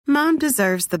Mom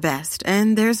deserves the best,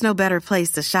 and there's no better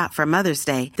place to shop for Mother's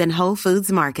Day than Whole Foods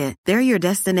Market. They're your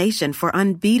destination for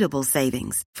unbeatable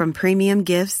savings, from premium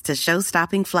gifts to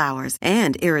show-stopping flowers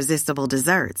and irresistible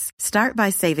desserts. Start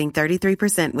by saving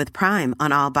 33% with Prime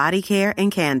on all body care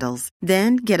and candles.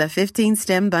 Then get a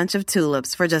 15-stem bunch of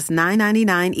tulips for just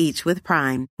 $9.99 each with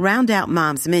Prime. Round out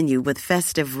Mom's menu with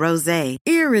festive rosé,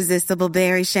 irresistible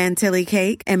berry chantilly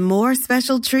cake, and more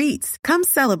special treats. Come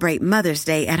celebrate Mother's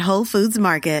Day at Whole Foods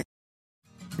Market.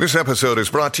 This episode is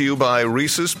brought to you by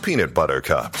Reese's Peanut Butter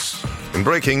Cups. In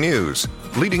breaking news,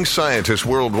 leading scientists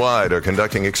worldwide are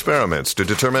conducting experiments to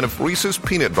determine if Reese's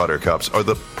Peanut Butter Cups are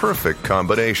the perfect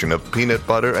combination of peanut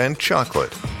butter and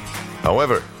chocolate.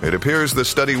 However, it appears the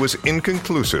study was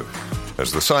inconclusive,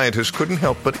 as the scientists couldn't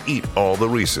help but eat all the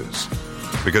Reese's.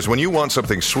 Because when you want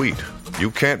something sweet, you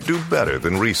can't do better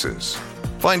than Reese's.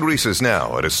 Find Reese's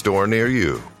now at a store near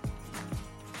you.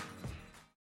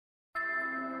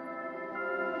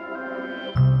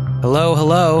 Hello,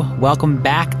 hello. Welcome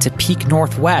back to Peak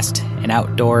Northwest, an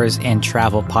outdoors and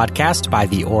travel podcast by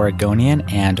The Oregonian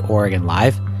and Oregon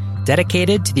Live,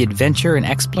 dedicated to the adventure and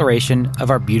exploration of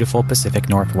our beautiful Pacific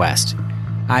Northwest.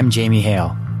 I'm Jamie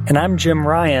Hale. And I'm Jim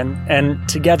Ryan, and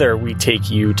together we take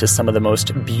you to some of the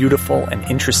most beautiful and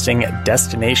interesting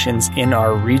destinations in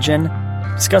our region,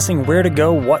 discussing where to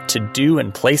go, what to do,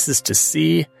 and places to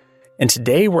see. And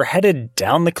today we're headed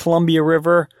down the Columbia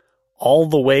River, all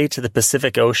the way to the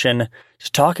Pacific Ocean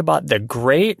to talk about the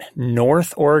great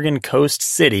North Oregon coast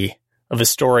city of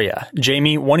Astoria.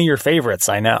 Jamie, one of your favorites,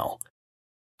 I know.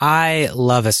 I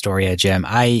love Astoria, Jim.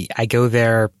 I go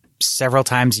there several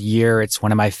times a year. It's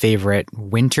one of my favorite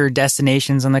winter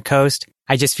destinations on the coast.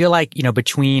 I just feel like,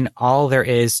 between all there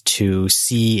is to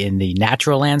see in the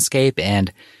natural landscape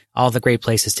and all the great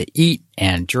places to eat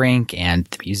and drink and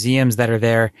the museums that are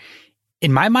there,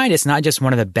 in my mind, it's not just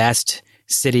one of the best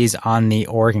cities on the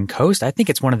Oregon coast. I think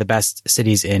it's one of the best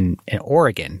cities in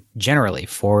Oregon generally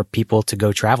for people to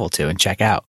go travel to and check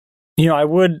out. I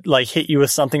would hit you with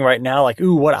something right now,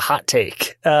 ooh, what a hot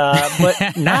take.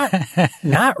 But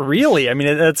not really. I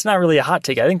mean, that's not really a hot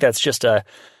take. I think that's just a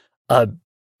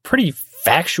pretty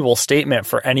factual statement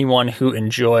for anyone who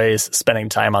enjoys spending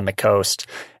time on the coast.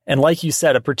 And like you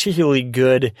said, a particularly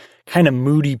good kind of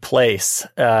moody place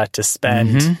to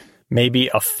spend maybe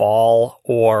a fall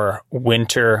or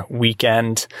winter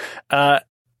weekend.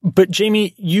 But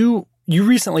Jamie, you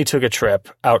recently took a trip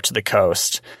out to the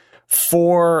coast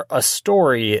for a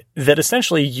story that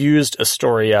essentially used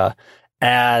Astoria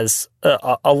as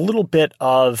a little bit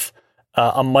of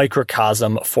a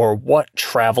microcosm for what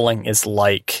traveling is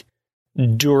like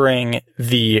during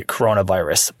the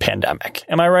coronavirus pandemic.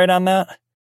 Am I right on that?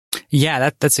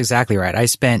 Yeah, that's exactly right. I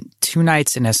spent 2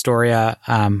 nights in Astoria,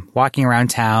 walking around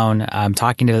town,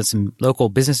 talking to some local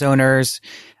business owners,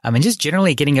 and just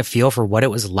generally getting a feel for what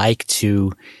it was like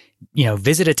to,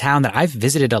 visit a town that I've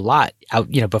visited a lot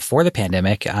out, before the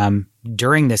pandemic,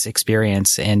 during this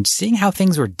experience, and seeing how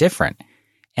things were different.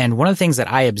 And one of the things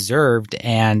that I observed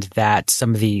and that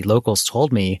some of the locals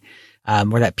told me,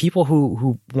 were that people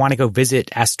who want to go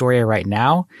visit Astoria right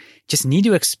now just need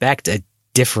to expect a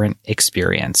different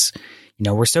experience.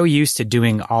 We're so used to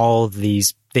doing all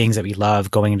these things that we love,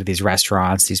 going into these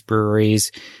restaurants, these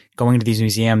breweries, going to these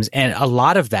museums. And a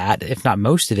lot of that, if not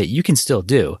most of it, you can still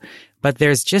do. But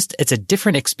it's a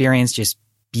different experience just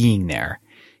being there.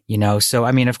 So,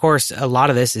 I mean, of course, a lot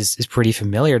of this is pretty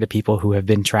familiar to people who have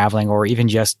been traveling or even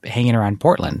just hanging around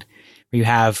Portland, where you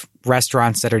have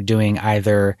restaurants that are doing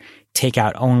either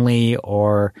takeout only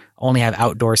or only have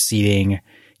outdoor seating.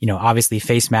 Obviously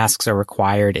face masks are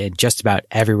required in just about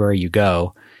everywhere you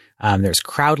go. There's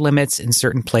crowd limits in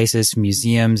certain places,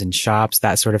 museums and shops,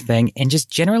 that sort of thing. And just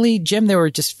generally, Jim, there were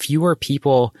just fewer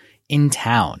people in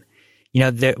town.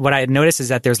 What I noticed is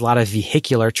that there's a lot of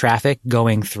vehicular traffic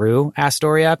going through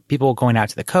Astoria, people going out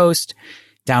to the coast,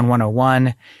 down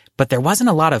 101, but there wasn't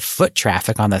a lot of foot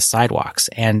traffic on the sidewalks.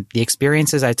 And the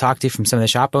experiences I talked to from some of the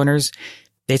shop owners,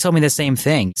 they told me the same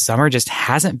thing. Summer just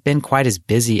hasn't been quite as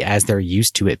busy as they're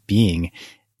used to it being,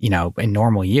 in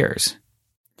normal years.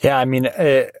 Yeah, I mean,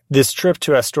 this trip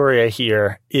to Astoria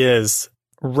here is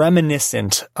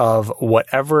reminiscent of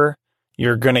whatever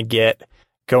you're going to get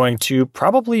going to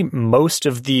probably most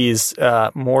of these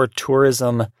more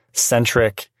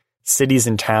tourism-centric cities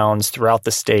and towns throughout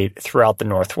the state, throughout the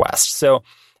Northwest. So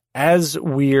as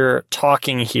we're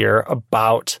talking here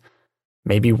about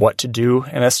maybe what to do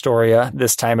in Astoria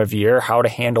this time of year, how to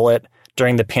handle it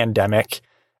during the pandemic,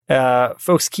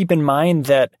 folks, keep in mind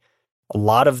that a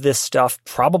lot of this stuff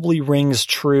probably rings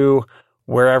true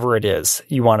wherever it is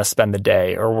you want to spend the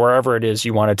day or wherever it is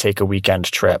you want to take a weekend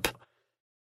trip.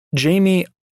 Jamie,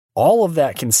 all of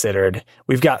that considered,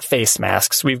 we've got face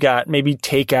masks. We've got maybe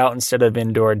takeout instead of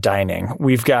indoor dining.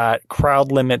 We've got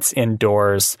crowd limits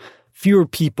indoors, fewer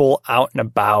people out and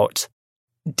about.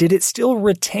 Did it still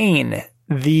retain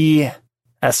the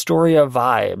Astoria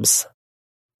vibes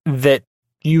that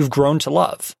you've grown to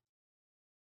love?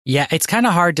 Yeah, it's kind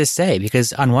of hard to say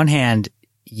because on one hand,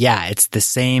 yeah, it's the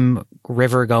same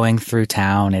river going through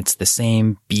town. It's the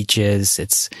same beaches.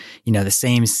 It's, the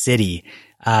same city.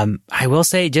 I will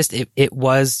say it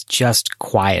was just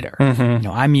quieter. Mm-hmm.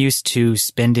 I'm used to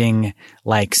spending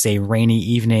say rainy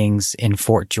evenings in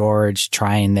Fort George,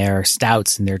 trying their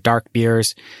stouts and their dark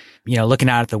beers, looking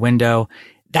out at the window.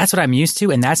 That's what I'm used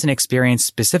to. And that's an experience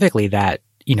specifically that,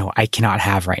 I cannot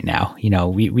have right now.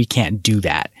 We can't do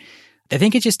that. I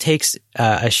think it just takes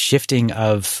a shifting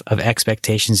of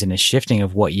expectations and a shifting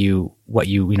of what you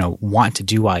want to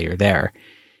do while you're there.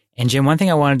 And Jim, one thing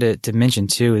I wanted to mention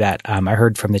too that I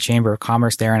heard from the Chamber of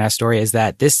Commerce there in Astoria is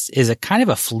that this is a kind of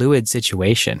a fluid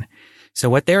situation. So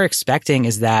what they're expecting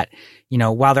is that,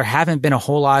 while there haven't been a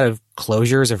whole lot of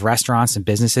closures of restaurants and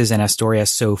businesses in Astoria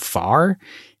so far,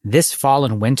 this fall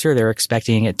and winter, they're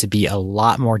expecting it to be a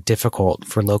lot more difficult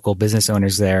for local business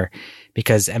owners there.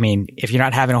 Because, if you're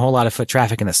not having a whole lot of foot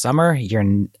traffic in the summer,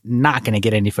 you're not going to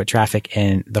get any foot traffic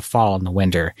in the fall and the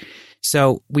winter.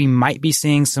 So we might be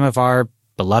seeing some of our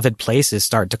beloved places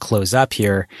start to close up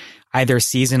here, either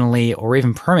seasonally or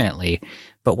even permanently.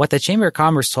 But what the Chamber of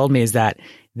Commerce told me is that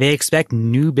they expect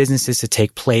new businesses to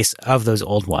take place of those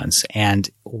old ones. And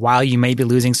while you may be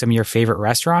losing some of your favorite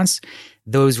restaurants,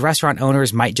 those restaurant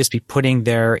owners might just be putting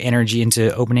their energy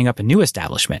into opening up a new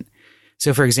establishment.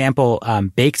 So, for example,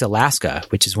 Baked Alaska,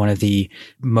 which is one of the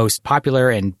most popular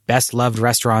and best loved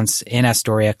restaurants in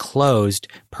Astoria, closed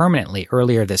permanently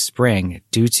earlier this spring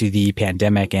due to the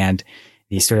pandemic and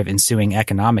the sort of ensuing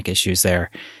economic issues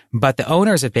there. But the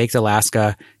owners of Baked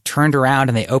Alaska turned around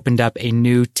and they opened up a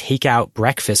new takeout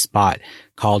breakfast spot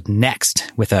called Next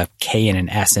with a K and an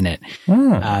S in it.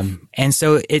 And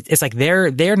so it's like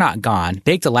they're not gone.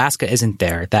 Baked Alaska isn't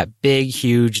there. That big,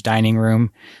 huge dining room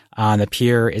on the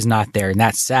pier is not there. And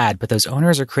that's sad, but those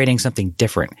owners are creating something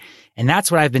different. And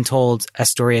that's what I've been told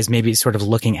Astoria is maybe sort of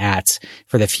looking at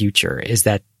for the future, is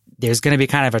that there's going to be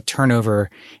kind of a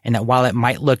turnover, and that while it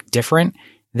might look different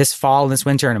this fall and this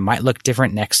winter, and it might look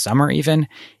different next summer even,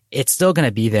 it's still going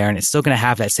to be there, and it's still going to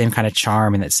have that same kind of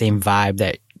charm and that same vibe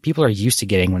that people are used to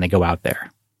getting when they go out there.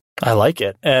 I like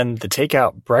it. And the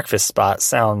takeout breakfast spot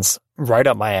sounds right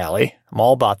up my alley. I'm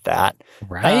all about that.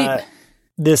 Right?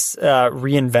 This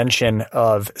reinvention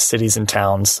of cities and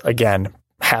towns, again,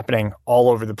 happening all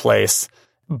over the place.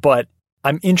 But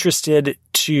I'm interested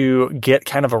to get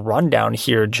kind of a rundown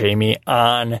here, Jamie,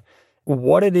 on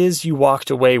what it is you walked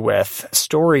away with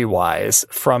story-wise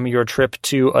from your trip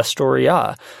to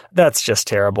Astoria. That's just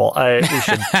terrible. Nice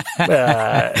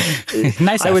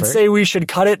I would say we should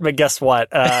cut it, but guess what?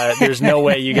 There's no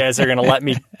way you guys are going to let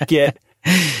me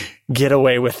get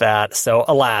away with that. So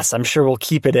alas, I'm sure we'll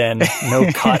keep it in.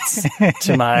 No cuts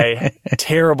to my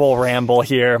terrible ramble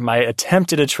here, my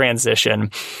attempt at a transition.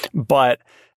 But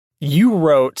you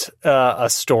wrote a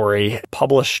story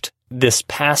published this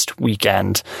past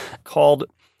weekend called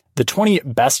The 20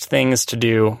 Best Things to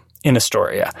Do in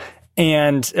Astoria.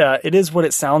 And it is what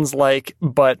it sounds like,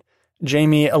 but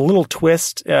Jamie, a little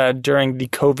twist during the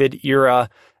COVID era.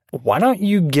 Why don't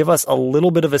you give us a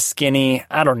little bit of a skinny,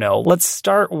 I don't know, let's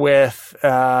start with,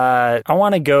 I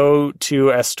want to go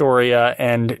to Astoria,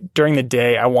 and during the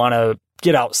day, I want to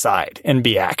get outside and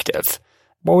be active.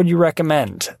 What would you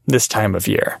recommend this time of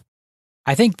year?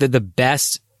 I think that the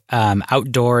best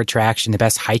outdoor attraction, the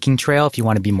best hiking trail, if you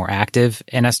want to be more active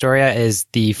in Astoria, is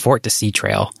the Fort to Sea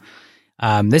Trail.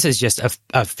 This is just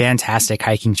a fantastic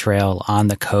hiking trail on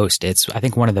the coast. It's, I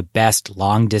think, one of the best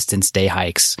long distance day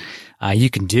hikes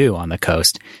you can do on the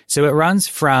coast. So it runs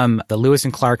from the Lewis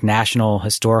and Clark National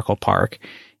Historical Park,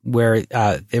 where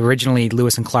originally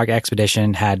Lewis and Clark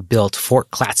expedition had built Fort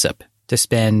Clatsop to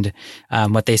spend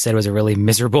what they said was a really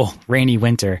miserable rainy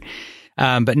winter.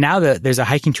 But now there's a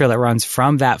hiking trail that runs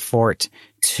from that fort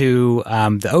to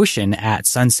the ocean at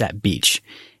Sunset Beach.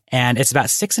 And it's about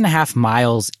 6.5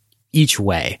 miles each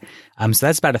way. So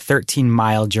that's about a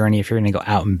 13-mile journey if you're going to go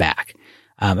out and back.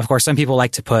 Of course, some people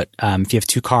like to put, if you have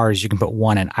two cars, you can put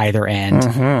one at either end.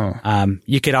 Mm-hmm.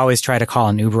 You could always try to call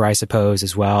an Uber, I suppose,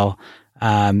 as well,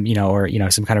 or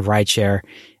some kind of ride share.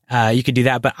 You could do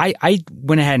that. But I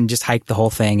went ahead and just hiked the whole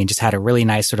thing and just had a really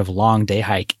nice sort of long day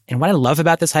hike. And what I love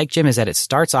about this hike, Jim, is that it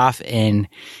starts off in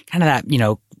kind of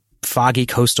that, foggy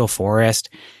coastal forest,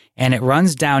 and it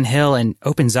runs downhill and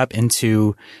opens up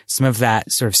into some of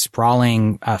that sort of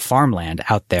sprawling farmland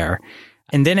out there.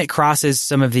 And then it crosses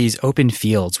some of these open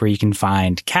fields where you can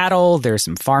find cattle, there's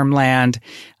some farmland,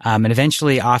 and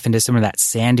eventually off into some of that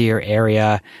sandier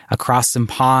area, across some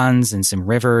ponds and some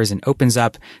rivers, and opens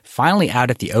up finally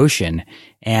out at the ocean.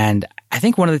 And I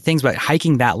think one of the things about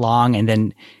hiking that long and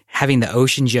then having the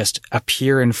ocean just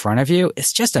appear in front of you,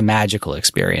 it's just a magical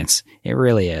experience. It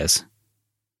really is.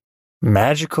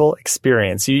 Magical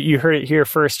experience. You heard it here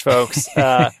first, folks.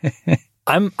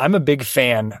 I'm a big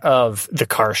fan of the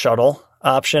car shuttle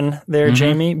option there,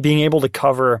 Jamie, being able to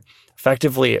cover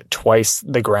effectively twice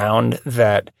the ground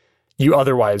that you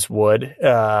otherwise would,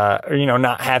 or,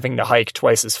 not having to hike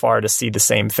twice as far to see the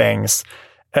same things,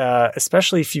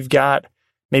 especially if you've got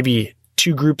maybe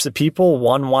two groups of people.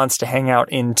 One wants to hang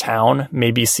out in town,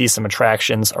 maybe see some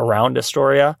attractions around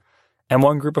Astoria, and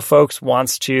one group of folks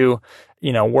wants to,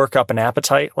 work up an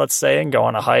appetite, let's say, and go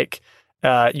on a hike.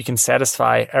 You can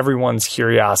satisfy everyone's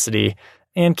curiosity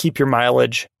and keep your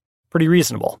mileage pretty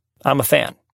reasonable. I'm a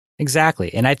fan.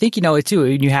 Exactly. And I think, too,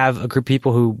 you have a group of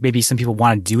people who maybe some people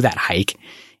want to do that hike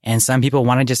and some people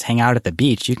want to just hang out at the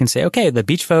beach. You can say, okay, the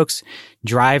beach folks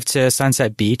drive to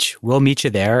Sunset Beach. We'll meet you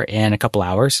there in a couple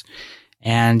hours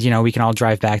and, we can all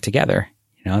drive back together.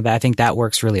 I think that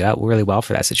works really well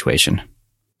for that situation.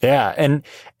 Yeah.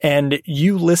 And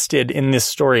you listed in this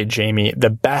story, Jamie, the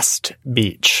best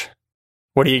beach.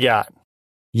 What do you got?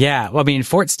 Yeah. Well,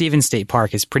 Fort Stevens State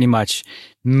Park is pretty much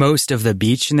most of the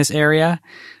beach in this area.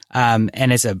 And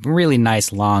it's a really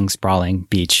nice, long, sprawling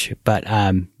beach. But,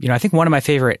 I think one of my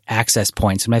favorite access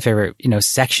points, my favorite,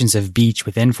 sections of beach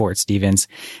within Fort Stevens,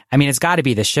 it's got to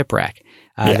be the shipwreck,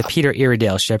 the Peter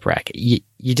Iredale shipwreck. You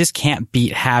just can't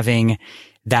beat having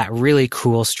that really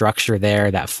cool structure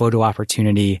there, that photo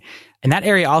opportunity. And that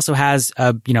area also has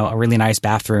a really nice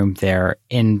bathroom there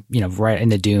in, right in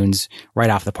the dunes, right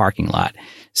off the parking lot.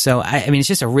 So, it's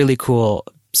just a really cool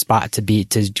spot to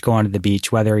go onto the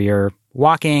beach, whether you're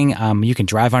walking, you can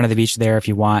drive onto the beach there if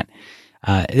you want.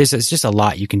 There's just a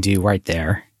lot you can do right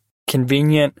there.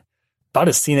 Convenient, about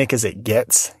as scenic as it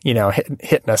gets,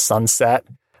 hitting a sunset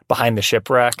behind the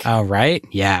shipwreck. Oh, right.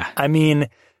 Yeah.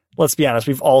 Let's be honest,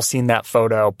 we've all seen that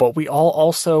photo, but we all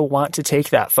also want to take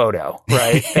that photo,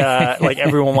 right? Like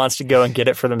everyone wants to go and get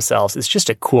it for themselves. It's just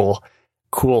a cool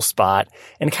spot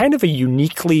and kind of a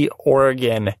uniquely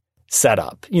Oregon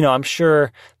setup. I'm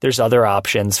sure there's other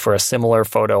options for a similar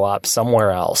photo op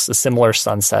somewhere else, a similar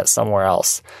sunset somewhere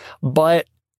else, but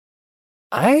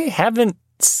I haven't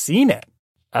seen it.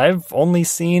 I've only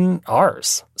seen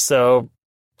ours. So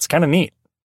it's kind of neat.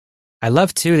 I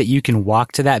love too that you can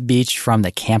walk to that beach from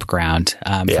the campground,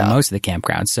 from most of the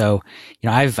campground. So,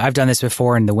 I've done this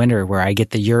before in the winter where I get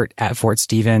the yurt at Fort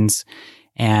Stevens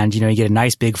and, you get a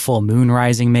nice big full moon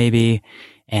rising maybe,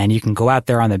 and you can go out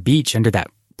there on the beach under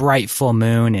that bright full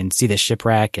moon and see the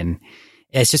shipwreck. And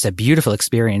it's just a beautiful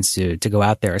experience to go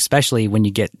out there, especially when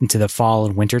you get into the fall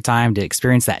and winter time to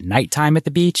experience that nighttime at the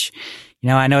beach.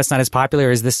 I know it's not as popular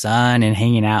as the sun and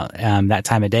hanging out, that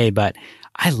time of day, but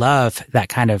I love that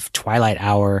kind of twilight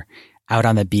hour out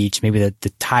on the beach. Maybe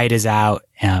the tide is out.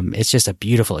 It's just a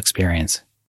beautiful experience.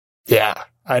 Yeah,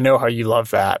 I know how you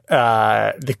love that.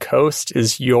 The coast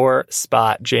is your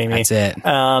spot, Jamie. That's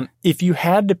it. If you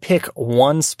had to pick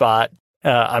one spot,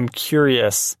 I'm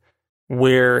curious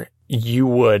where you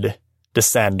would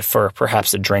descend for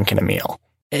perhaps a drink and a meal.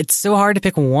 It's so hard to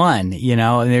pick one,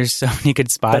 and there's so many good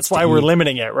spots. That's why we're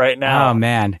limiting it right now. Oh,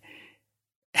 man.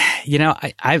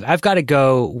 I've got to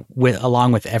go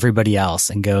along with everybody else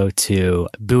and go to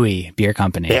Bowie Beer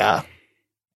Company. Yeah.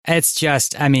 It's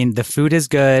just, the food is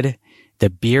good. The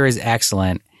beer is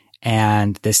excellent.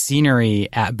 And the scenery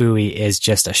at Bowie is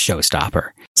just a showstopper.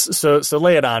 So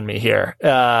lay it on me here.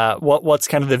 What's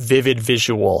kind of the vivid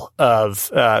visual of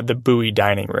the Bowie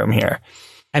dining room here?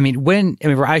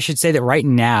 I should say that right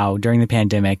now during the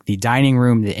pandemic, the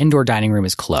indoor dining room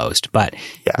is closed. But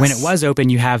when it was open,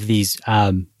 you have these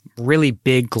really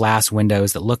big glass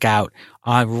windows that look out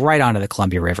right onto the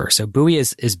Columbia River. So Bowie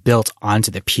is built onto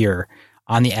the pier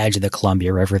on the edge of the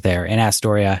Columbia River there in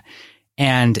Astoria.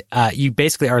 And you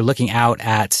basically are looking out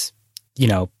at,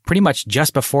 pretty much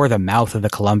just before the mouth of the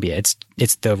Columbia.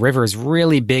 It's the river is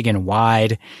really big and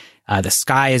wide. The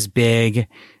sky is big.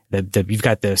 You've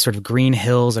got the sort of green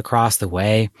hills across the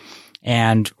way.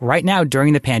 And right now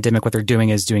during the pandemic, what they're doing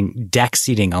is doing deck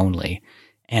seating only.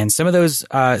 And some of those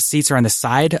seats are on the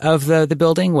side of the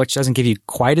building, which doesn't give you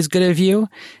quite as good a view.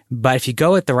 But if you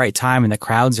go at the right time and the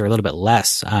crowds are a little bit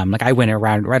less, like I went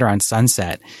right around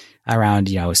sunset, around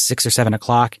 6 or 7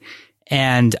 o'clock,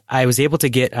 And I was able to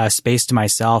get space to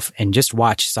myself and just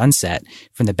watch sunset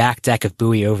from the back deck of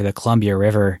Bowie over the Columbia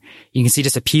River. You can see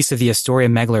just a piece of the Astoria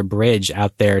Megler Bridge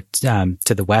out there to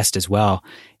the west as well.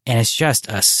 And it's just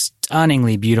a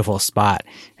stunningly beautiful spot.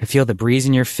 You feel the breeze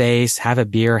in your face, have a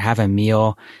beer, have a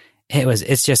meal.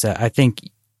 It's just I think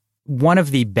one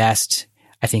of the best,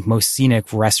 most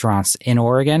scenic restaurants in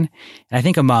Oregon. And I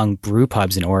think among brew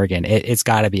pubs in Oregon, it's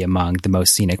got to be among the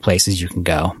most scenic places you can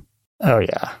go. Oh,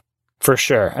 yeah, for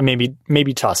sure. And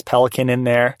maybe toss Pelican in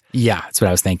there. Yeah, that's what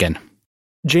I was thinking.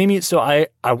 Jamie, so I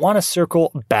want to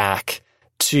circle back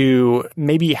to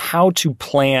maybe how to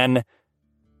plan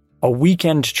a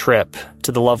weekend trip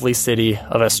to the lovely city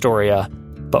of Astoria.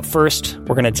 But first,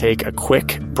 we're going to take a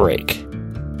quick break.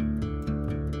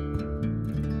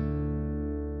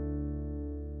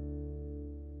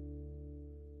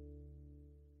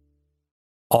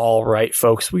 All right,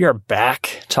 folks, we are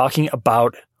back talking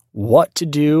about what to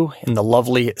do in the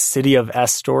lovely city of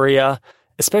Astoria,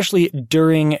 especially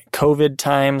during COVID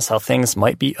times, how things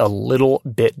might be a little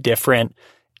bit different.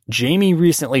 Jamie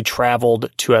recently traveled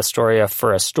to Astoria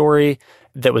for a story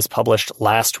that was published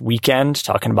last weekend,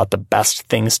 talking about the best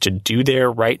things to do there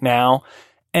right now.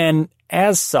 And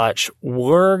as such,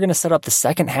 we're going to set up the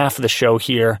second half of the show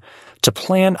here to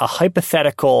plan a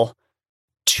hypothetical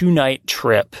 2-night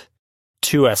trip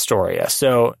to Astoria.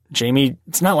 So, Jamie,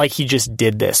 it's not like he just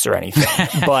did this or anything,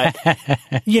 but,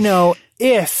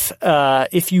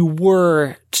 if you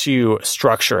were to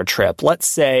structure a trip, let's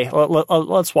say,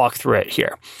 let's walk through it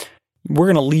here. We're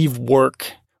going to leave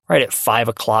work right at 5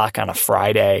 o'clock on a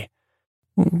Friday,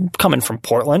 coming from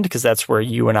Portland, because that's where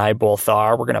you and I both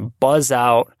are. We're going to buzz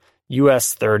out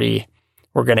US 30.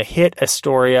 We're going to hit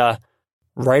Astoria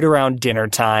right around dinner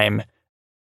time.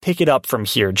 Pick it up from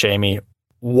here, Jamie.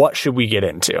 What should we get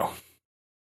into?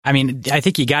 I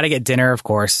think you got to get dinner, of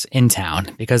course, in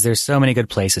town because there's so many good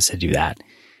places to do that.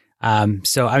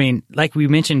 Like we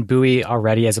mentioned Bowie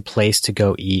already as a place to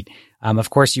go eat.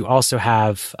 Of course, you also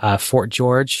have Fort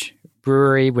George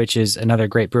Brewery, which is another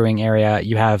great brewing area.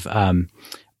 You have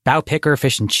Bow Picker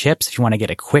Fish and Chips if you want to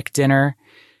get a quick dinner.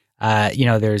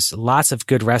 There's lots of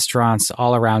good restaurants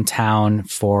all around town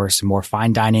for some more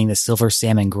fine dining. The Silver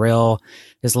Salmon Grill.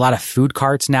 There's a lot of food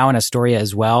carts now in Astoria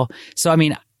as well. So,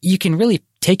 you can really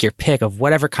take your pick of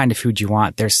whatever kind of food you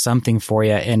want. There's something for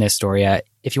you in Astoria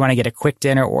if you want to get a quick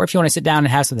dinner or if you want to sit down and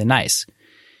have something nice.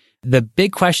 The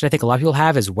big question I think a lot of people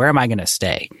have is, where am I going to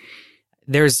stay?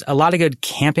 There's a lot of good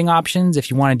camping options if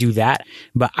you want to do that.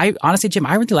 But honestly, Jim,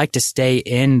 I really like to stay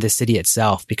in the city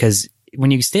itself because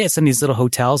when you stay at some of these little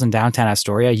hotels in downtown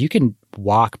Astoria, you can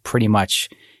walk pretty much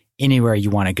anywhere you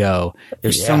want to go.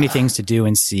 There's so many things to do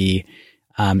and see,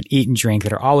 eat and drink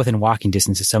that are all within walking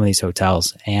distance of some of these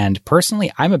hotels. And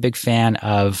personally, I'm a big fan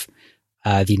of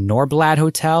the Norblad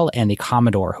Hotel and the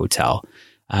Commodore Hotel,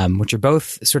 which are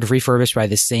both sort of refurbished by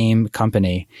the same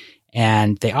company.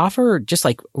 And they offer just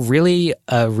like really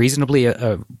reasonably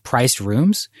priced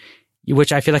rooms,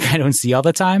 which I feel like I don't see all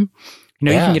the time. You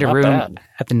can get a room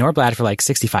at the Norblad for like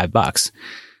 $65.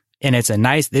 And it's a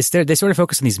nice, they sort of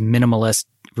focus on these minimalist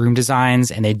room designs,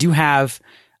 and they do have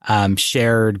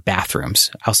shared bathrooms.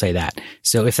 I'll say that.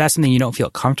 So if that's something you don't feel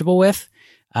comfortable with,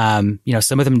 some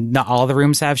of them, not all the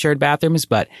rooms have shared bathrooms,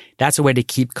 but that's a way to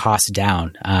keep costs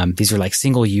down. These are like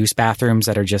single use bathrooms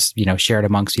that are just, shared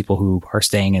amongst people who are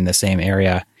staying in the same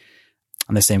area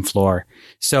on the same floor.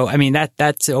 So,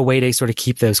 that's a way to sort of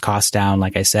keep those costs down,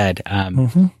 like I said.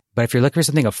 But if you're looking for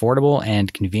something affordable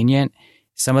and convenient,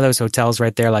 some of those hotels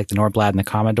right there, like the Norblad and the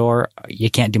Commodore,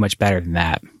 you can't do much better than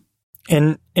that.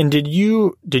 And did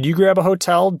you grab a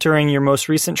hotel during your most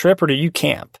recent trip, or did you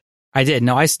camp? I did.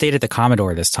 No, I stayed at the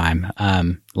Commodore this time.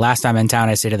 Last time in town,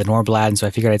 I stayed at the Norblad, and so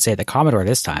I figured I'd stay at the Commodore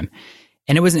this time.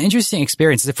 And it was an interesting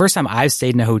experience. It's the first time I've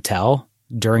stayed in a hotel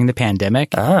during the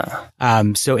pandemic.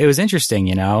 So it was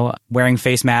interesting, wearing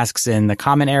face masks in the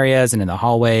common areas and in the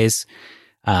hallways.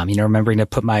 Remembering to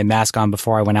put my mask on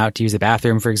before I went out to use the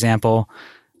bathroom, for example.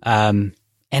 And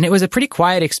it was a pretty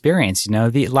quiet experience. A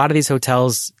lot of these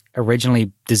hotels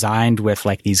originally designed with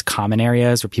like these common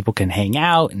areas where people can hang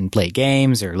out and play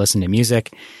games or listen to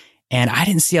music. And I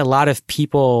didn't see a lot of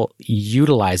people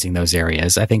utilizing those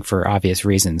areas, I think for obvious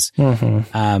reasons.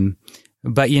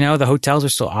 But, the hotels are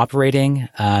still operating.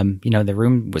 The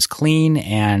room was clean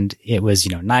and it was,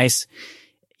 nice.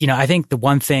 I think the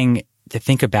one thing to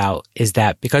think about is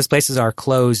that because places are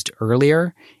closed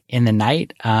earlier in the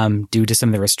night, due to some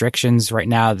of the restrictions right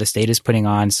now, the state is putting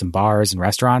on some bars and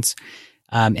restaurants.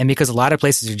 And because a lot of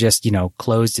places are just,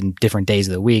 closed in different days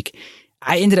of the week,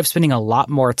 I ended up spending a lot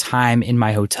more time in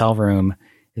my hotel room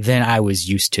than I was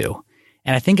used to.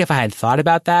 And I think if I had thought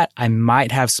about that, I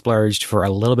might have splurged for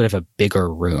a little bit of a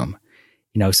bigger room.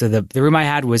 So the room I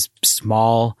had was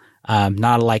small,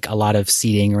 not like a lot of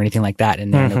seating or anything like that,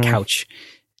 and then no couch.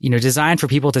 Designed for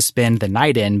people to spend the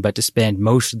night in, but to spend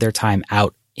most of their time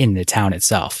out in the town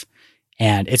itself.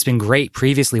 And it's been great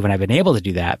previously when I've been able to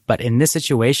do that. But in this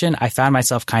situation, I found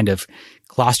myself kind of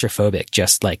claustrophobic,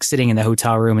 just like sitting in the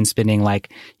hotel room and spending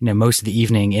most of the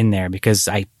evening in there because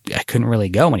I couldn't really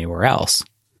go anywhere else.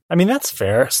 I mean, that's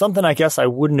fair. Something I guess I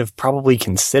wouldn't have probably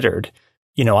considered.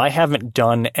 I haven't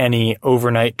done any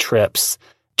overnight trips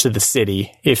to the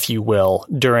city, if you will,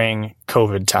 during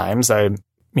COVID times.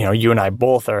 You and I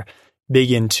both are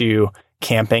big into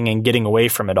camping and getting away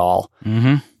from it all.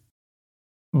 Mm-hmm.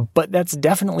 But that's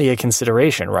definitely a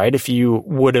consideration, right? If you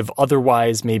would have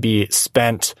otherwise maybe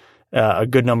spent a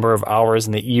good number of hours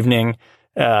in the evening,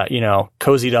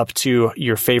 cozied up to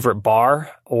your favorite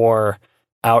bar or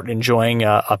out enjoying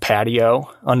a patio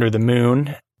under the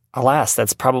moon, alas,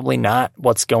 that's probably not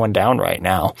what's going down right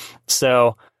now.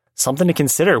 So something to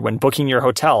consider when booking your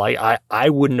hotel. I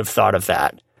wouldn't have thought of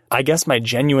that. I guess my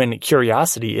genuine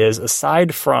curiosity is,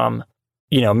 aside from,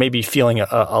 maybe feeling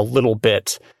a little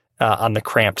bit on the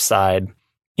cramped side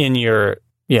in your,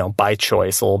 by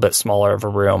choice, a little bit smaller of a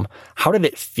room, how did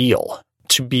it feel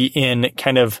to be in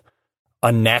kind of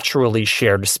a naturally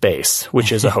shared space,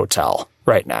 which is a hotel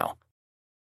right now?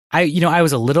 I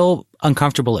was a little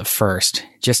uncomfortable at first,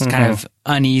 just kind of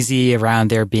uneasy around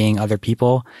there being other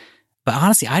people. But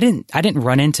honestly, I didn't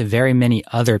run into very many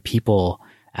other people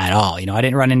at all. I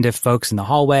didn't run into folks in the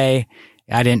hallway.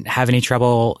 I didn't have any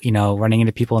trouble, running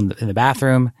into people in the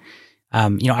bathroom.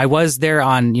 I was there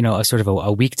on, a sort of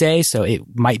a weekday, so it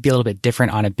might be a little bit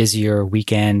different on a busier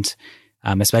weekend,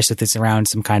 especially if it's around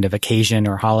some kind of occasion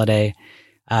or holiday.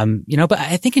 But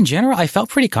I think in general, I felt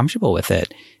pretty comfortable with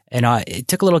it. And it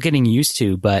took a little getting used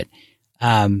to, but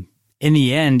in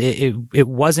the end, it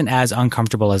wasn't as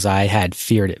uncomfortable as I had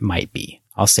feared it might be.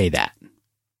 I'll say that.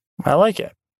 I like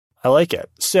it.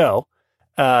 So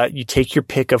you take your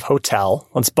pick of hotel.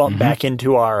 Let's bump back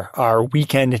into our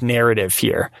weekend narrative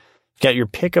here. You've got your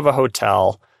pick of a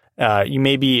hotel. You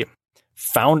maybe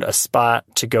found a spot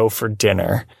to go for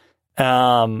dinner.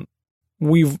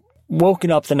 We've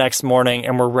woken up the next morning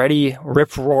and we're ready,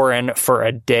 rip-roaring for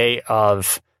a day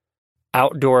of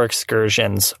outdoor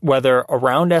excursions, whether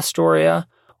around Astoria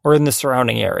or in the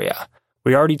surrounding area.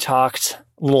 We already talked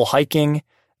a little hiking.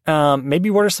 Maybe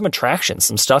what are some attractions,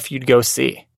 some stuff you'd go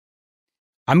see?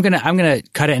 I'm gonna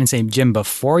cut it and say, Jim,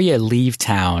 before you leave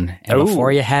town and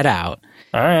before you head out,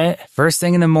 all right, first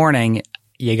thing in the morning,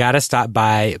 you got to stop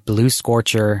by Blue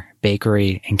Scorcher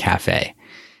Bakery and Cafe.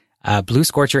 Blue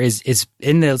Scorcher is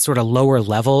in the sort of lower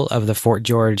level of the Fort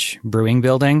George Brewing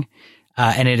Building,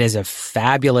 and it is a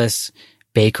fabulous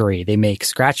bakery. They make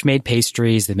scratch-made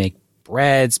pastries. They make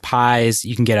breads, pies.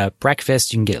 You can get a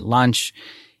breakfast. You can get lunch.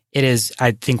 It is,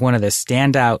 I think, one of the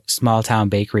standout small-town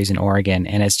bakeries in Oregon,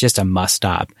 and it's just a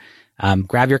must-stop.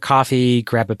 Grab your coffee,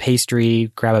 grab a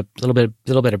pastry, grab a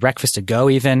little bit of breakfast to go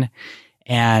even,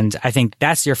 and I think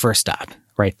that's your first stop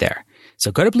right there.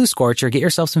 So go to Blue Scorcher, get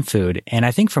yourself some food, and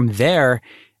I think from there,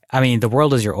 the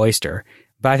world is your oyster.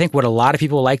 But I think what a lot of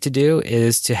people like to do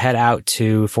is to head out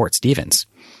to Fort Stevens.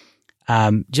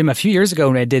 Jim, a few years ago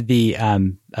when I did the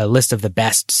a list of the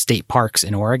best state parks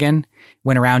in Oregon,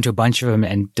 went around to a bunch of them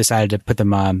and decided to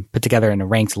put together in a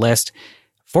ranked list.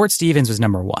 Fort Stevens was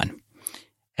number one.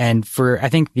 And for, I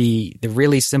think, the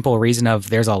really simple reason of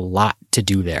there's a lot to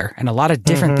do there and a lot of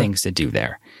different things to do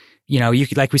there. You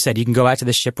could, like we said, you can go out to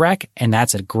the shipwreck, and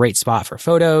that's a great spot for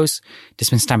photos, to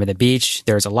spend some time at the beach.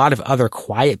 There's a lot of other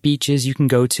quiet beaches you can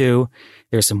go to.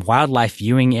 There's some wildlife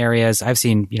viewing areas. I've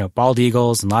seen, bald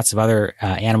eagles and lots of other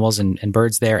animals and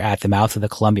birds there at the mouth of the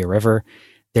Columbia River.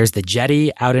 There's the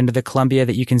jetty out into the Columbia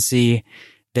that you can see.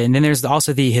 And then there's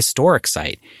also the historic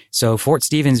site. So Fort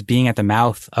Stevens being at the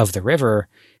mouth of the river,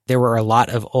 there were a lot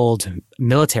of old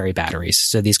military batteries.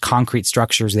 So these concrete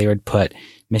structures, they would put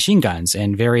machine guns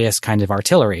and various kinds of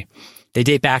artillery. They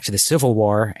date back to the Civil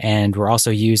War and were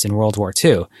also used in World War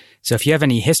II. So if you have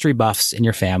any history buffs in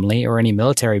your family or any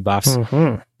military buffs,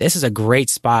 this is a great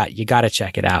spot. You got to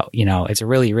check it out. It's a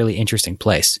really, really interesting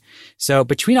place. So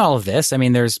between all of this,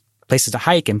 there's places to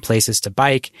hike and places to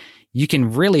bike. You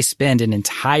can really spend an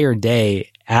entire day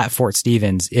at Fort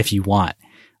Stevens if you want.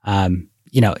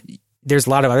 There's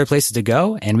a lot of other places to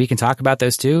go, and we can talk about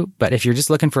those too. But if you're just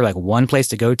looking for like one place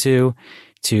to go to,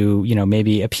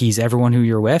 maybe appease everyone who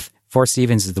you're with, Fort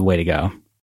Stevens is the way to go.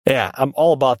 Yeah, I'm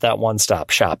all about that one-stop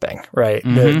shopping, right?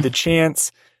 The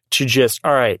chance to just,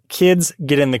 all right, kids,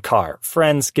 get in the car.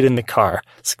 Friends, get in the car.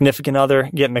 Significant other,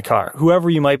 get in the car. Whoever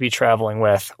you might be traveling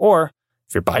with, or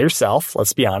if you're by yourself,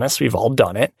 let's be honest, we've all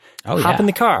done it. Hop in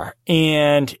the car,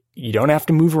 and you don't have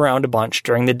to move around a bunch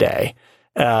during the day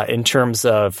in terms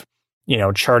of,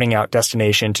 charting out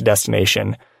destination to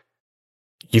destination.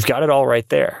 You've got it all right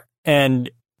there. And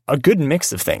a good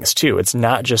mix of things, too. It's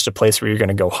not just a place where you're going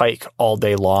to go hike all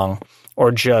day long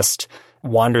or just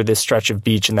wander this stretch of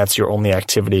beach and that's your only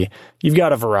activity. You've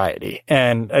got a variety.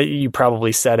 And you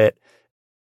probably said it,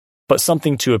 but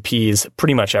something to appease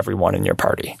pretty much everyone in your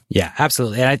party. Yeah,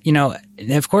 absolutely.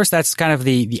 And, of course, that's kind of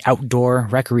the outdoor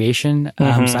recreation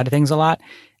side of things a lot.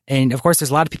 And, of course,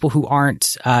 there's a lot of people who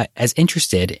aren't as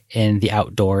interested in the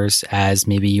outdoors as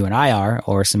maybe you and I are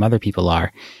or some other people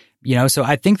are. So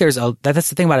I think that's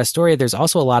the thing about Astoria. There's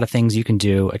also a lot of things you can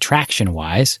do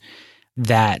attraction-wise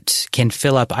that can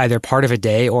fill up either part of a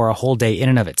day or a whole day in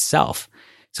and of itself.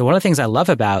 So one of the things I love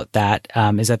about that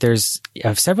is that there's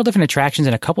several different attractions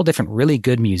and a couple different really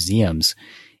good museums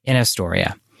in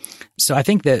Astoria. So I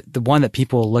think that the one that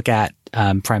people look at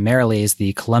primarily is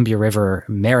the Columbia River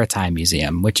Maritime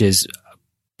Museum, which is a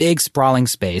big sprawling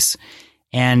space.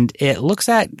 And it looks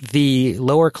at the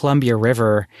lower Columbia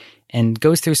River and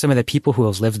goes through some of the people who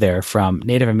have lived there, from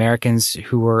Native Americans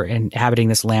who were inhabiting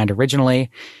this land originally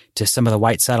to some of the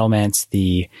white settlements,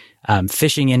 the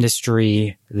fishing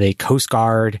industry, the Coast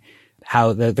Guard,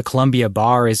 how the Columbia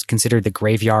Bar is considered the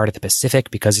graveyard of the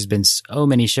Pacific because there's been so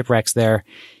many shipwrecks there.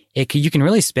 You can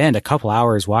really spend a couple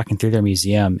hours walking through their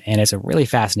museum, and it's a really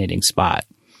fascinating spot.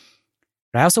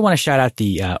 But I also want to shout out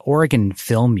the Oregon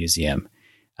Film Museum.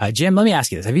 Jim, let me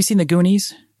ask you this. Have you seen The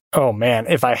Goonies? Oh, man.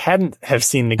 If I hadn't have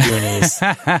seen The Goonies,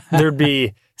 there'd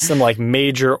be some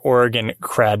major Oregon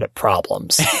cred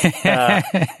problems.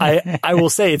 I will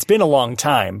say it's been a long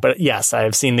time, but yes, I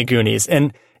have seen The Goonies.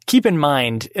 And keep in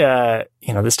mind,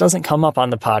 this doesn't come up on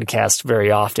the podcast very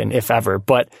often, if ever,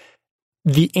 but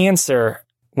the answer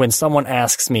when someone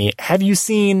asks me, have you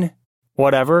seen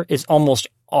whatever, is almost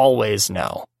always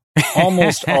no.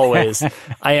 Almost always.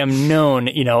 I am known,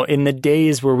 in the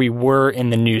days where we were in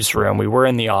the newsroom, we were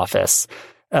in the office,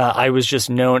 I was just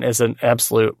known as an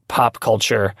absolute pop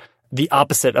culture, the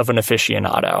opposite of an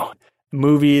aficionado.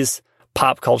 Movies,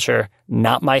 pop culture,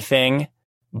 not my thing,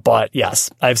 but yes,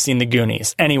 I've seen The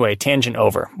Goonies. Anyway, tangent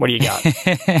over. What do you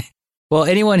got? Well,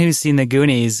 anyone who's seen The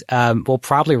Goonies will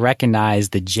probably recognize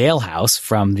the jailhouse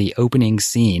from the opening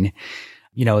scene,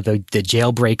 the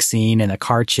jailbreak scene and the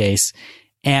car chase.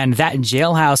 And that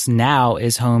jailhouse now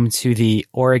is home to the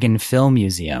Oregon Film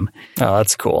Museum. Oh,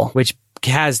 that's cool. Which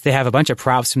they have a bunch of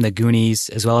props from the Goonies,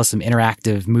 as well as some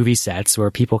interactive movie sets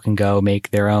where people can go make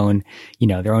their own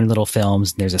little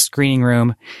films. There's a screening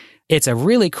room. It's a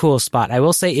really cool spot. I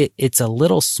will say it's a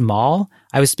little small.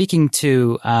 I was speaking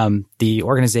to the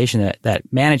organization that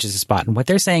manages the spot, and what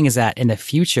they're saying is that in the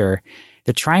future,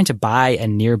 they're trying to buy a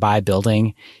nearby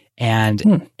building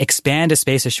and expand a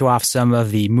space to show off some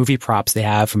of the movie props they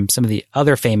have from some of the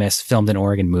other famous filmed in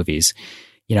Oregon movies.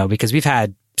 Because we've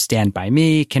had Stand By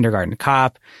Me, Kindergarten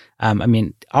Cop.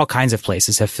 All kinds of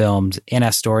places have filmed in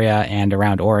Astoria and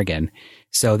around Oregon.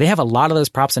 So they have a lot of those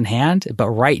props in hand, but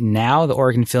right now the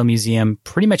Oregon Film Museum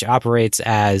pretty much operates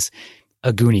as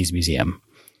a Goonies museum.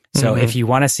 So if you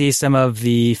want to see some of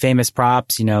the famous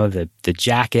props, the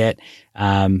jacket,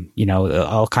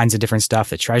 all kinds of different stuff,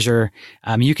 the treasure,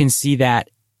 you can see that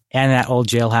and that old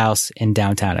jailhouse in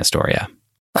downtown Astoria.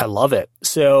 I love it.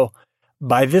 So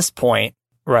by this point,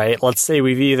 right, let's say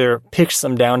we've either picked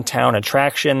some downtown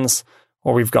attractions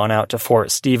or we've gone out to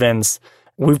Fort Stevens.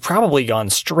 We've probably gone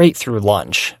straight through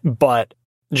lunch. But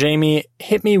Jamie,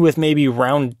 hit me with maybe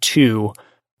round 2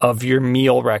 of your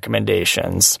meal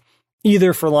recommendations,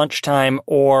 either for lunchtime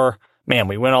or, man,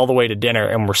 we went all the way to dinner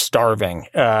and we're starving.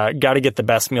 Got to get the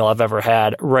best meal I've ever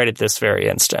had right at this very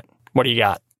instant. What do you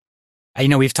got?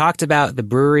 We've talked about the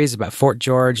breweries, about Fort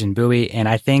George and Bowie, and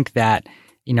I think that,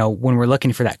 when we're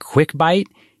looking for that quick bite,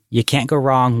 you can't go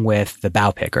wrong with the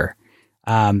Bow Picker.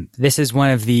 This is one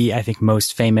of the, I think,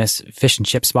 most famous fish and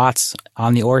chip spots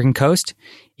on the Oregon coast.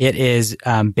 It is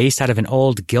based out of an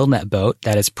old gillnet boat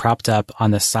that is propped up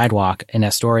on the sidewalk in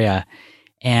Astoria.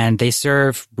 And they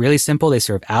serve really simple. They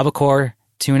serve albacore,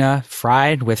 tuna,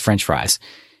 fried with French fries.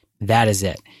 That is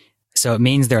it. So it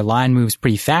means their line moves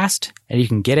pretty fast and you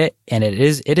can get it. And it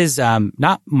is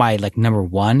not my number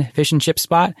 1 fish and chip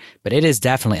spot, but it is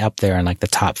definitely up there in the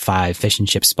top 5 fish and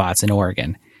chip spots in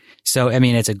Oregon. So,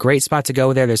 it's a great spot to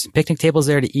go there. There's some picnic tables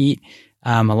there to eat.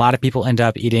 A lot of people end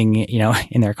up eating,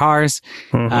 in their cars,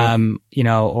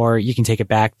 or you can take it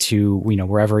back to,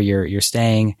 wherever you're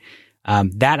staying.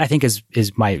 That I think is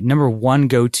my number 1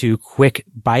 go-to quick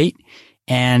bite.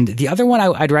 And the other one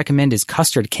I'd recommend is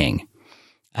Custard King.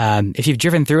 If you've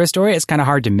driven through Astoria, it's kind of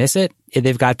hard to miss it.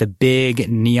 They've got the big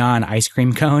neon ice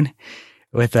cream cone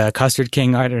with a Custard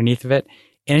King underneath of it.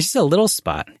 And it's just a little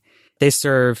spot. They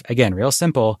serve, again, real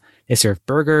simple. They serve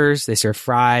burgers, they serve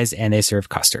fries, and they serve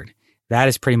custard. That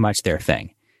is pretty much their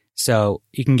thing. So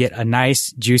you can get a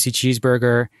nice juicy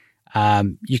cheeseburger.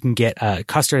 You can get a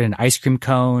custard and ice cream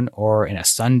cone, or in a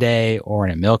sundae, or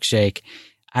in a milkshake.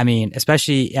 I mean,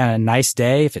 especially on a nice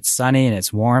day, if it's sunny and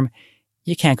it's warm,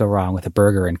 you can't go wrong with a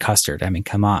burger and custard. I mean,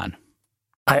 come on.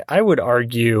 I would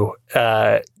argue,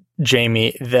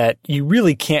 Jamie, that you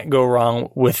really can't go wrong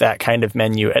with that kind of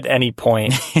menu at any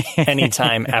point,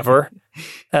 anytime, ever.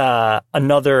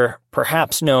 Another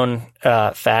perhaps known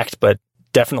fact, but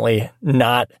definitely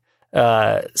not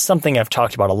something I've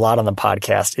talked about a lot on the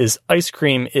podcast, is ice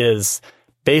cream is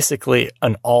basically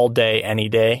an all day, any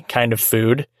day kind of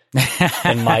food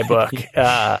in my book.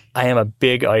 I am a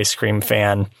big ice cream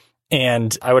fan,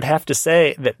 and I would have to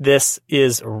say that this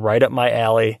is right up my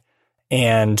alley.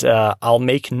 And I'll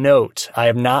make note. I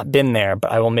have not been there,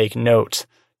 but I will make note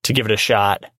to give it a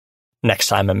shot next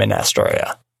time I'm in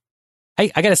Astoria. I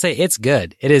got to say, it's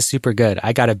good. It is super good.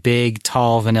 I got a big,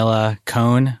 tall vanilla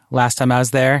cone last time I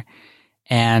was there,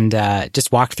 and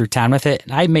just walked through town with it.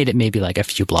 I made it maybe like a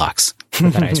few blocks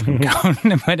with that ice cream cone,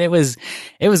 but it was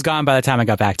gone by the time I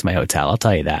got back to my hotel. I'll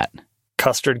tell you that.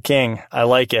 Custard King. I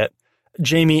like it.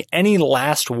 Jamie, any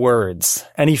last words,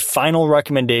 any final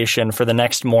recommendation for the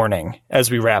next morning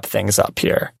as we wrap things up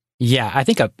here? Yeah, I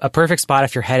think a perfect spot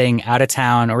if you're heading out of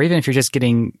town, or even if you're just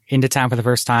getting into town for the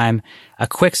first time, a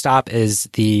quick stop is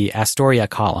the Astoria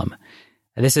Column.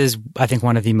 This is, I think,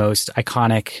 one of the most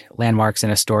iconic landmarks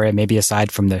in Astoria, maybe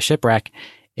aside from the shipwreck.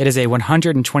 It is a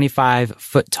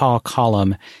 125-foot tall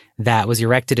column that was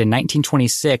erected in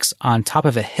 1926 on top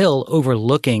of a hill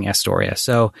overlooking Astoria.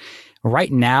 So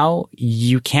right now,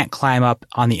 you can't climb up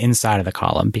on the inside of the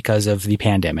column because of the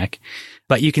pandemic,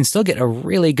 but you can still get a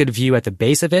really good view at the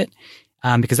base of it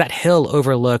because that hill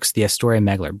overlooks the Astoria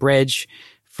Megler Bridge.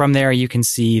 From there, you can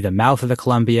see the mouth of the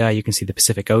Columbia. You can see the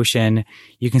Pacific Ocean.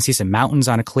 You can see some mountains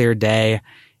on a clear day.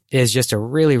 It is just a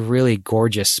really, really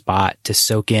gorgeous spot to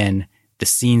soak in the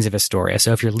scenes of Astoria.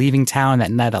 So if you're leaving town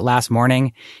that last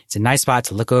morning, it's a nice spot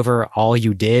to look over all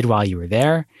you did while you were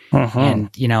there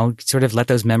and, sort of let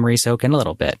those memories soak in a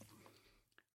little bit.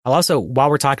 I'll also,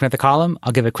 while we're talking about the column,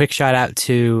 I'll give a quick shout out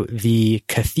to the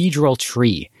cathedral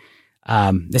tree.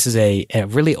 This is a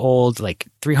really old, like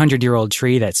 300-year-old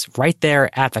tree that's right there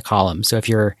at the column. So if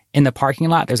you're in the parking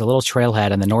lot, there's a little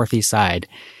trailhead on the northeast side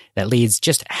that leads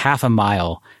just half a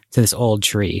mile to this old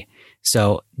tree.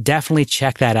 So definitely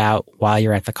check that out while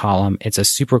you're at the column. It's a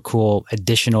super cool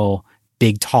additional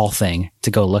big tall thing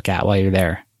to go look at while you're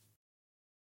there.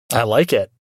 I like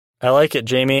it. I like it,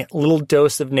 Jamie. A little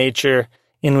dose of nature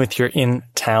in with your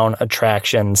in-town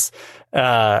attractions.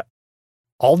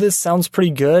 All this sounds pretty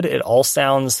good. It all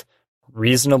sounds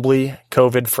reasonably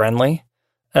COVID friendly.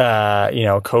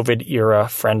 COVID era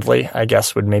friendly, I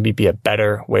guess would maybe be a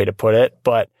better way to put it.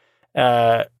 But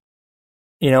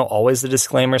always the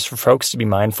disclaimers for folks to be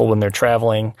mindful when they're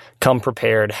traveling, come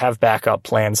prepared, have backup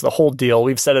plans, the whole deal.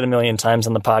 We've said it a million times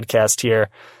on the podcast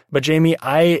here. But Jamie,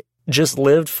 I just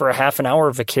lived for a half an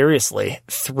hour vicariously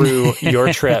through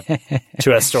your trip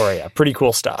to Astoria. Pretty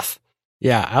cool stuff.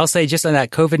 Yeah, I'll say just on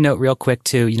that COVID note real quick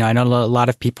too, I know a lot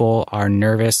of people are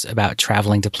nervous about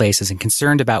traveling to places and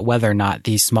concerned about whether or not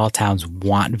these small towns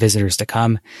want visitors to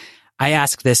come. I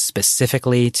asked this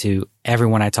specifically to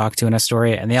everyone I talked to in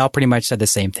Astoria, and they all pretty much said the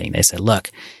same thing. They said, look,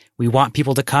 we want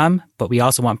people to come, but we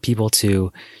also want people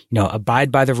to,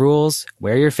 abide by the rules,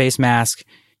 wear your face mask,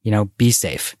 be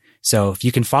safe. So if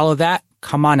you can follow that,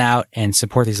 come on out and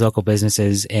support these local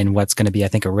businesses in what's going to be, I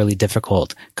think, a really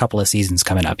difficult couple of seasons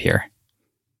coming up here.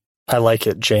 I like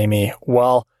it, Jamie.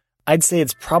 Well, I'd say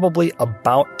it's probably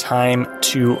about time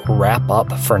to wrap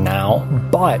up for now,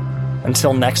 but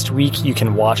until next week, you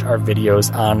can watch our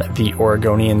videos on the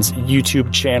Oregonians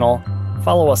YouTube channel,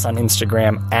 follow us on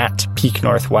Instagram at Peak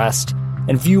Northwest,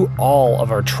 and view all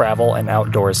of our travel and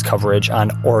outdoors coverage on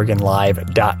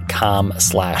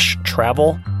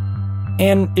OregonLive.com/travel.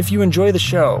 And if you enjoy the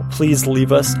show, please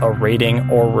leave us a rating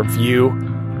or review.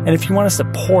 And if you want to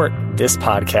support this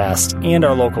podcast and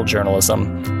our local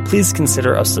journalism, please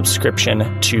consider a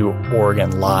subscription to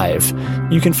Oregon Live.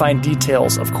 You can find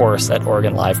details, of course, at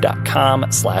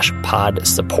OregonLive.com/pod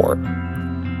support.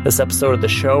 This episode of the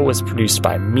show was produced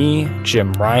by me,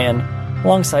 Jim Ryan,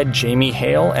 alongside Jamie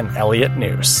Hale and Elliot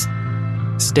Noose.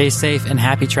 Stay safe and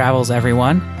happy travels,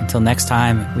 everyone. Until next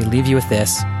time, we leave you with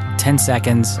this 10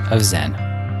 seconds of Zen.